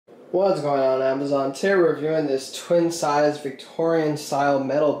What's going on, Amazon? Today we're reviewing this twin-size Victorian style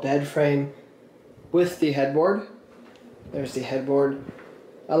metal bed frame with the headboard. There's the headboard.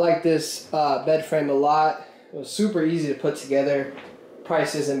 I like this bed frame a lot. It was super easy to put together.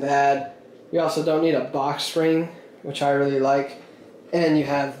 Price isn't bad. You also don't need a box spring, which I really like. And you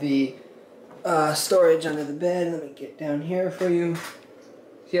have the storage under the bed. Let me get down here for you.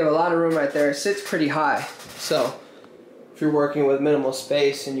 So you have a lot of room right there. It sits pretty high. So if you're working with minimal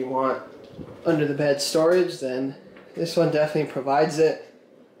space and you want under the bed storage, then this one definitely provides it.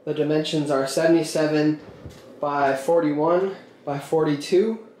 The dimensions are 77 by 41 by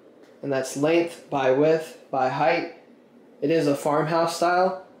 42, and that's length by width by height. It is a farmhouse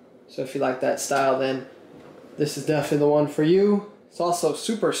style, so if you like that style, then this is definitely the one for you. It's also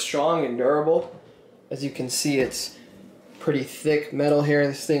super strong and durable. As you can see, it's pretty thick metal here.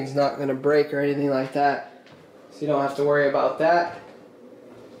 This thing's not going to break or anything like that. So you don't have to worry about that.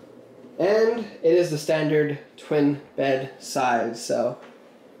 And it is the standard twin bed size, so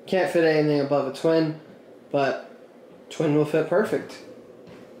can't fit anything above a twin, but twin will fit perfect.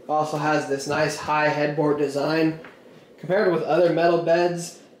 Also has this nice high headboard design. Compared with other metal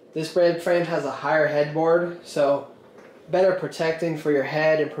beds, this bed frame has a higher headboard, so better protecting for your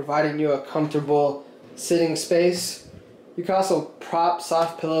head and providing you a comfortable sitting space. You can also prop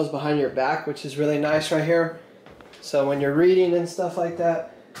soft pillows behind your back, which is really nice right here. So when you're reading and stuff like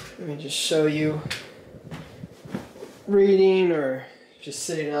that, let me just show you. Reading or just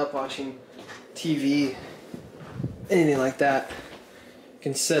sitting up watching TV, anything like that. You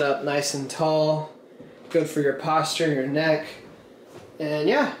can sit up nice and tall. Good for your posture, your neck. And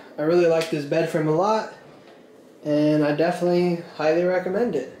yeah, I really like this bed frame a lot, and I definitely highly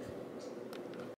recommend it.